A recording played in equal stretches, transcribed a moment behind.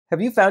Have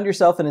you found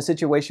yourself in a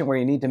situation where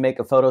you need to make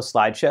a photo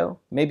slideshow,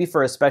 maybe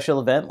for a special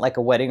event like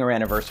a wedding or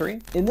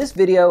anniversary? In this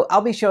video, I'll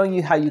be showing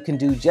you how you can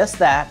do just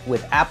that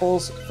with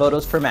Apple's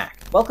Photos for Mac.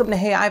 Welcome to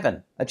Hey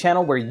Ivan, a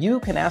channel where you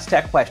can ask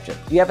tech questions.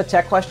 Do you have a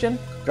tech question?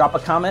 Drop a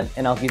comment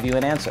and I'll give you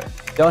an answer.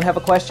 Don't have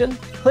a question?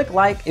 Click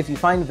like if you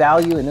find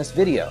value in this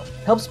video.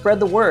 Help spread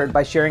the word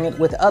by sharing it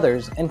with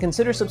others and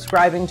consider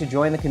subscribing to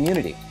join the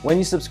community. When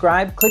you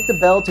subscribe, click the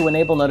bell to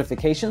enable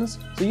notifications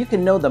so you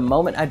can know the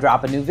moment I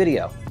drop a new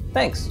video.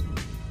 Thanks.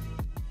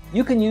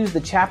 You can use the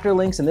chapter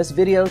links in this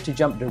video to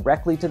jump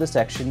directly to the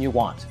section you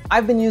want.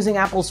 I've been using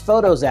Apple's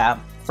Photos app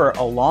for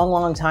a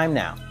long time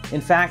now.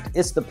 In fact,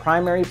 it's the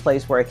primary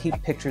place where I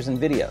keep pictures and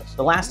videos.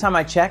 The last time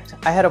I checked,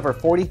 I had over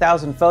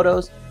 40,000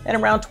 photos and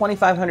around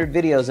 2,500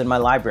 videos in my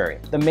library.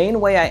 The main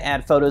way I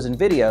add photos and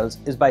videos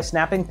is by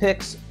snapping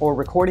pics or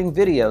recording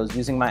videos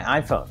using my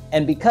iPhone.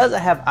 And because I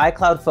have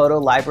iCloud Photo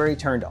Library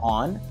turned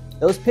on,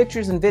 those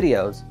pictures and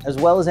videos, as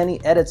well as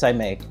any edits I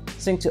make,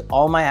 sync to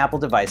all my Apple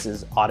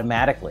devices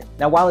automatically.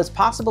 Now, while it's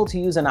possible to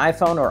use an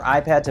iPhone or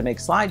iPad to make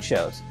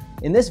slideshows,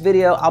 in this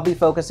video I'll be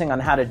focusing on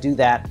how to do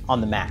that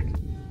on the Mac.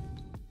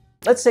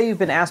 Let's say you've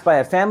been asked by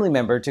a family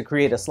member to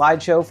create a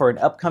slideshow for an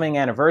upcoming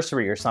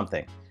anniversary or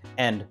something,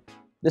 and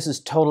this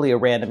is totally a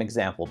random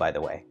example, by the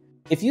way.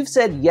 If you've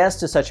said yes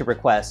to such a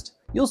request,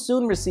 you'll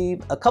soon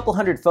receive a couple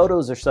hundred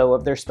photos or so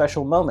of their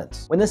special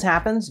moments. When this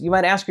happens, you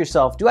might ask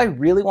yourself, do I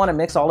really want to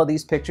mix all of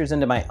these pictures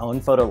into my own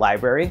photo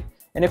library?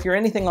 And if you're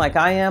anything like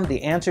I am,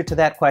 the answer to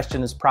that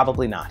question is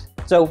probably not.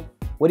 So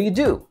what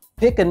do?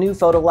 Pick a new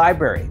photo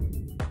library.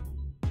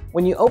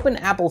 When you open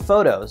Apple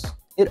Photos,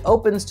 it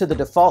opens to the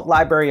default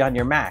library on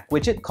your Mac,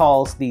 which it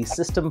calls the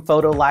System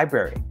Photo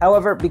Library.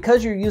 However,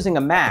 because you're using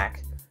a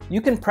Mac, you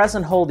can press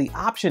and hold the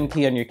Option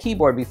key on your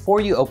keyboard before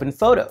you open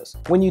Photos.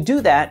 When you do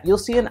that, you'll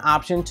see an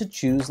option to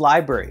choose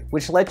library,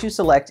 which lets you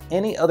select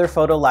any other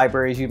photo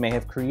libraries you may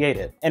have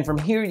created. And from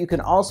here, you can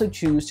also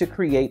choose to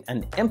create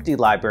an empty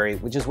library,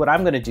 which is what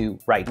I'm going to do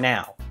right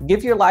now.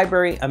 Give your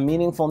library a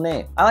meaningful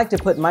name. I like to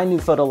put my new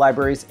photo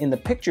libraries in the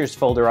Pictures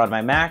folder on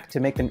my Mac to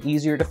make them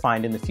easier to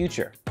find in the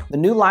future. The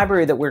new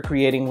library that we're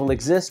creating will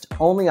exist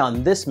only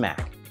on this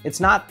Mac. It's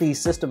not the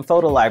System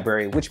Photo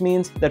Library, which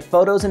means that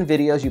photos and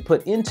videos you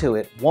put into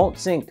it won't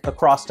sync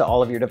across to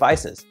all of your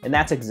devices. And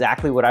that's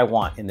exactly what I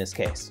want in this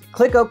case.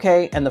 Click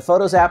OK and the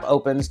Photos app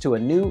opens to a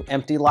new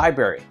empty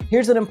library.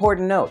 Here's an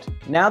important note.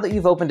 Now that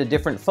you've opened a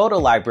different photo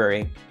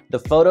library, the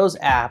Photos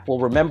app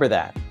will remember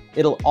that.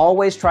 It'll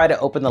always try to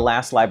open the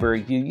last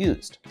library you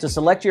used. To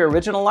select your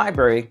original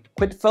library,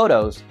 quit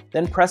Photos,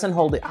 then press and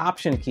hold the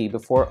Option key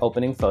before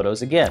opening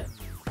Photos again.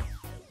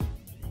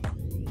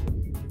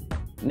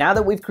 Now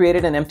that we've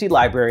created an empty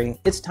library,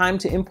 it's time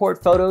to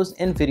import photos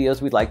and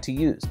videos we'd like to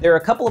use. There are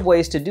a couple of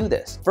ways to do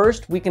this.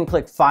 First, we can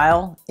click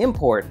File,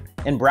 Import,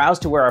 and browse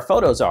to where our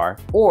photos are,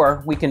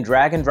 or we can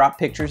drag and drop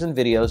pictures and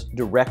videos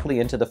directly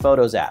into the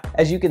Photos app.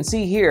 As you can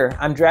see here,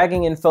 I'm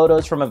dragging in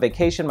photos from a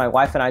vacation my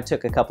wife and I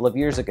took a couple of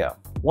years ago.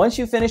 Once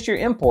you finish your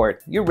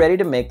import, you're ready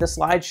to make the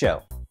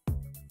slideshow.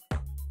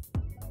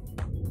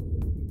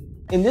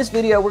 In this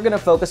video, we're going to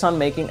focus on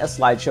making a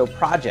slideshow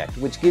project,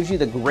 which gives you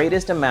the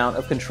greatest amount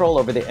of control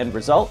over the end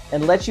result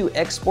and lets you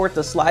export the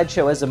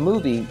slideshow as a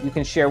movie you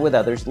can share with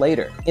others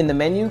later. In the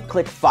menu,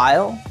 click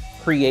File,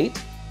 Create,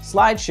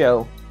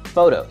 Slideshow,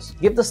 Photos.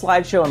 Give the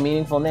slideshow a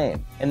meaningful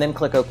name, and then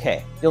click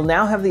OK. You'll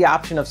now have the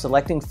option of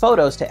selecting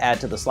photos to add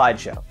to the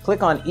slideshow.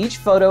 Click on each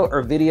photo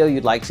or video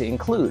you'd like to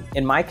include.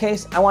 In my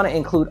case, I want to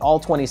include all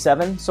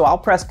 27, so I'll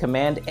press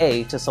Command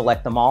A to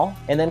select them all,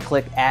 and then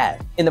click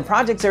Add. In the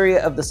Projects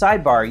area of the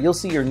sidebar, you'll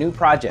see your new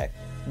project.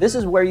 This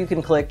is where you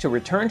can click to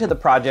return to the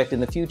project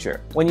in the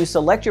future. When you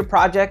select your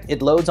project,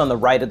 it loads on the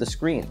right of the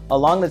screen.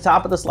 Along the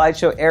top of the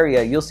slideshow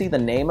area, you'll see the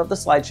name of the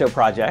slideshow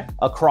project.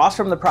 Across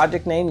from the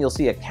project name, you'll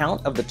see a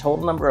count of the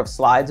total number of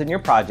slides in your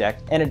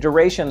project and a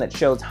duration that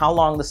shows how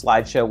long the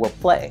slideshow will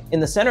play.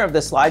 In the center of the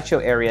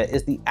slideshow area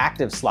is the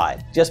active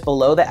slide. Just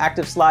below the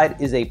active slide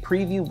is a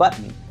preview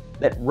button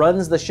that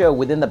runs the show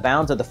within the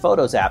bounds of the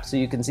Photos app so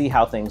you can see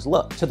how things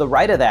look. To the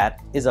right of that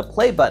is a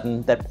play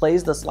button that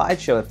plays the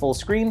slideshow at full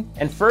screen,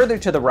 and further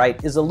to the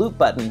right is a loop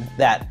button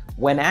that,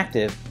 when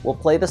active, will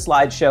play the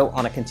slideshow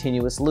on a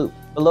continuous loop.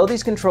 Below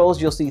these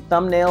controls, you'll see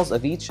thumbnails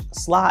of each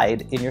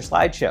slide in your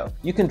slideshow.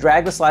 You can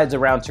drag the slides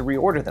around to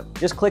reorder them.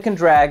 Just click and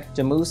drag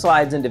to move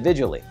slides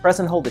individually. Press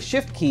and hold the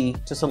Shift key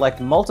to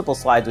select multiple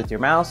slides with your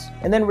mouse,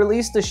 and then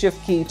release the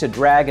Shift key to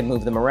drag and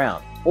move them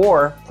around.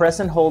 Or press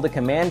and hold the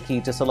Command key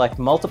to select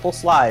multiple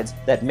slides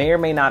that may or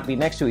may not be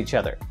next to each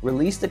other.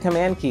 Release the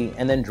Command key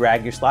and then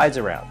drag your slides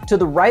around. To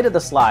the right of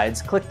the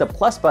slides, click the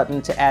plus button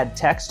to add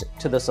text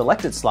to the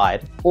selected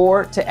slide,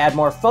 or to add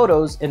more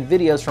photos and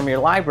videos from your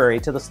library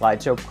to the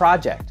slideshow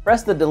project.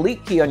 Press the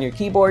Delete key on your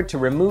keyboard to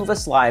remove a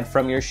slide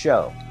from your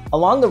show.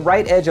 Along the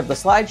right edge of the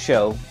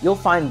slideshow, you'll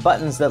find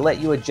buttons that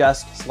let you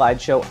adjust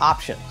slideshow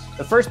options.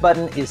 The first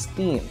button is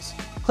Themes.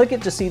 Click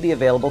it to see the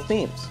available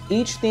themes.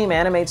 Each theme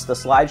animates the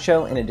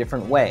slideshow in a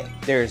different way.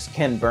 There's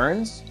Ken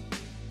Burns,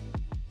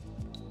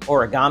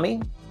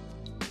 Origami,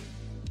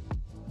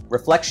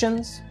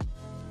 Reflections,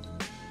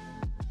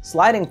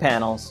 sliding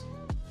panels,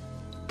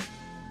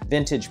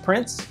 vintage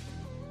prints,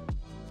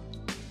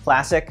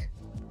 classic,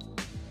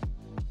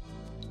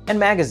 and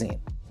magazine.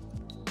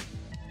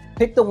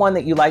 Pick the one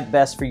that you like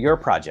best for your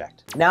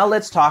project. Now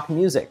let's talk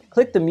music.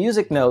 Click the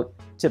music note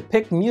to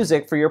pick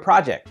music for your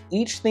project.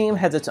 Each theme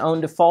has its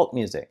own default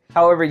music.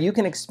 However, you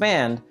can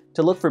expand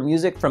to look for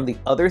music from the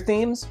other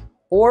themes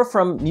or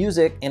from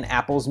music in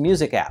Apple's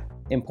Music app.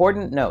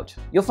 Important note,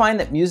 you'll find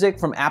that music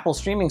from Apple's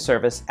streaming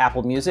service,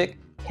 Apple Music,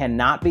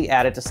 cannot be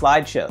added to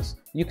slideshows.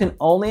 You can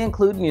only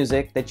include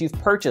music that you've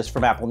purchased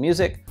from Apple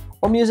Music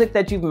or music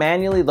that you've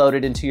manually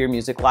loaded into your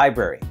music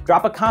library.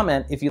 Drop a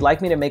comment if you'd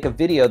like me to make a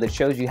video that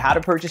shows you how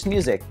to purchase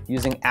music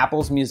using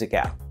Apple's Music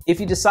app. If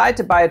you decide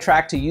to buy a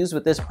track to use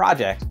with this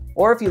project,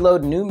 or if you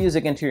load new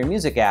music into your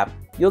music app,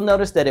 you'll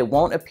notice that it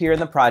won't appear in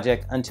the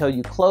project until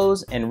you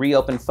close and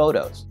reopen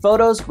Photos.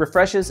 Photos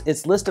refreshes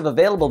its list of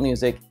available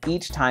music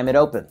each time it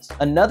opens.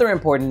 Another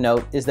important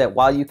note is that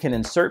while you can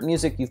insert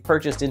music you've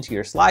purchased into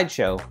your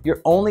slideshow,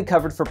 you're only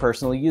covered for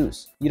personal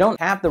use. You don't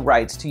have the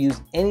rights to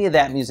use any of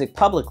that music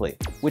publicly,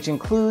 which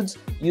includes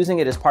using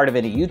it as part of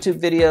any YouTube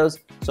videos,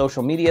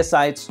 social media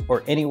sites,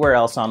 or anywhere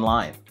else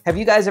online. Have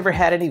you guys ever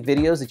had any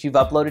videos that you've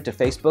uploaded to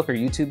Facebook or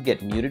YouTube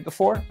get muted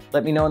before?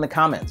 Let me know in the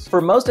comments.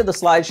 For most of the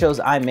slideshows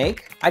I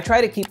make, I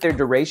try to keep their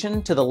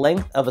duration to the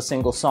length of a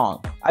single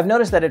song. I've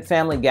noticed that at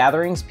family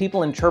gatherings,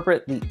 people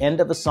interpret the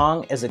end of a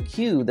song as a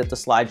cue that the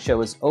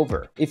slideshow is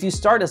over. If you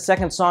start a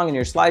second song in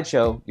your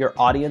slideshow, your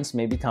audience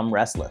may become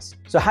restless.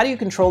 So how do you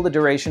control the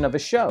duration of a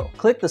show?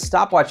 Click the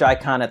stopwatch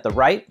icon at the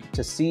right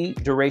to see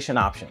duration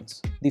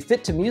options. The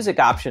Fit to Music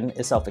option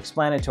is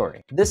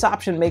self-explanatory. This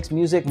option makes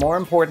music more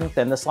important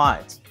than the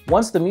slides.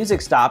 Once the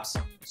music stops,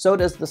 so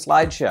does the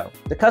slideshow.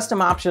 The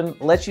custom option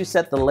lets you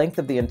set the length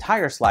of the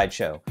entire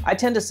slideshow. I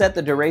tend to set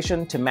the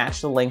duration to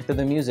match the length of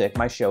the music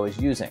my show is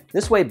using.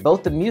 This way,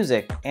 both the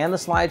music and the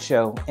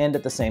slideshow end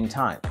at the same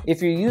time.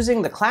 If you're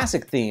using the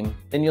classic theme,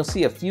 then you'll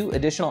see a few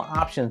additional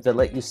options that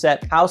let you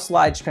set how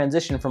slides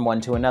transition from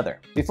one to another.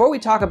 Before we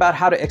talk about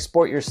how to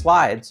export your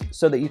slides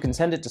so that you can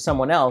send it to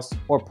someone else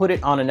or put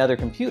it on another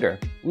computer,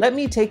 let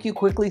me take you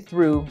quickly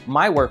through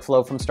my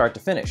workflow from start to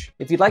finish.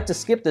 If you'd like to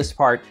skip this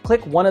part,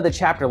 click one of the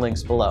chapter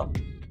links below.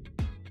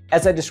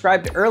 As I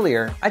described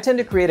earlier, I tend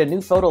to create a new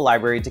photo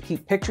library to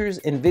keep pictures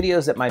and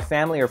videos that my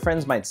family or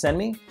friends might send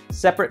me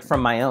separate from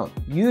my own.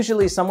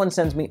 Usually someone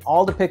sends me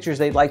all the pictures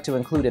they'd like to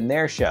include in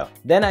their show.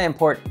 Then I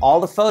import all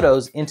the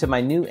photos into my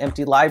new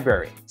empty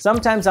library.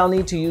 Sometimes I'll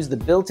need to use the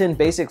built-in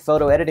basic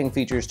photo editing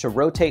features to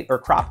rotate or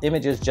crop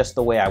images just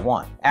the way I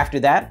want. After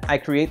that, I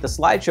create the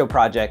slideshow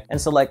project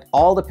and select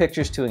all the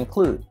pictures to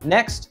include.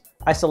 Next,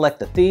 I select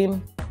the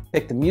theme,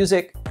 pick the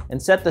music,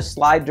 and set the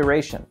slide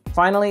duration.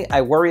 Finally, I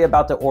worry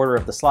about the order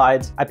of the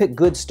slides. I pick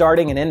good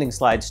starting and ending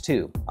slides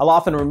too. I'll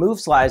often remove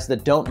slides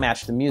that don't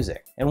match the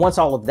music. And once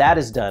all of that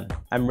is done,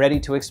 I'm ready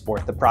to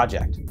export the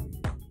project.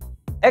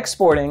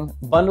 Exporting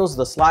bundles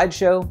the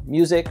slideshow,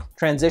 music,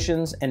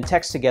 transitions, and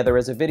text together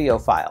as a video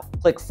file.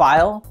 Click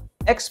File,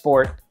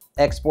 Export,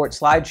 Export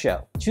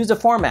Slideshow. Choose a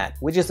format,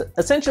 which is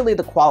essentially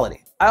the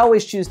quality. I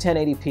always choose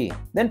 1080p.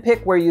 Then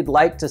pick where you'd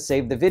like to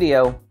save the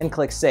video and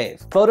click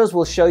Save. Photos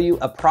will show you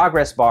a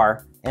progress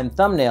bar and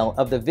thumbnail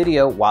of the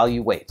video while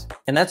you wait.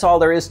 And that's all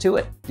there is to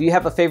it. Do you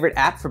have a favorite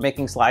app for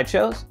making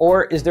slideshows?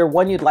 Or is there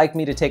one you'd like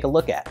me to take a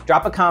look at?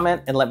 Drop a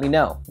comment and let me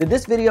know. Did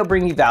this video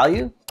bring you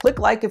value? Click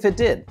like if it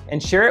did,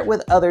 and share it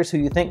with others who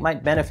you think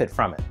might benefit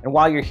from it. And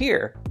while you're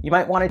here, you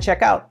might want to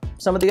check out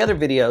some of the other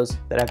videos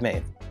that I've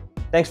made.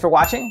 Thanks for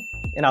watching,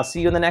 and I'll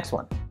see you in the next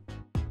one.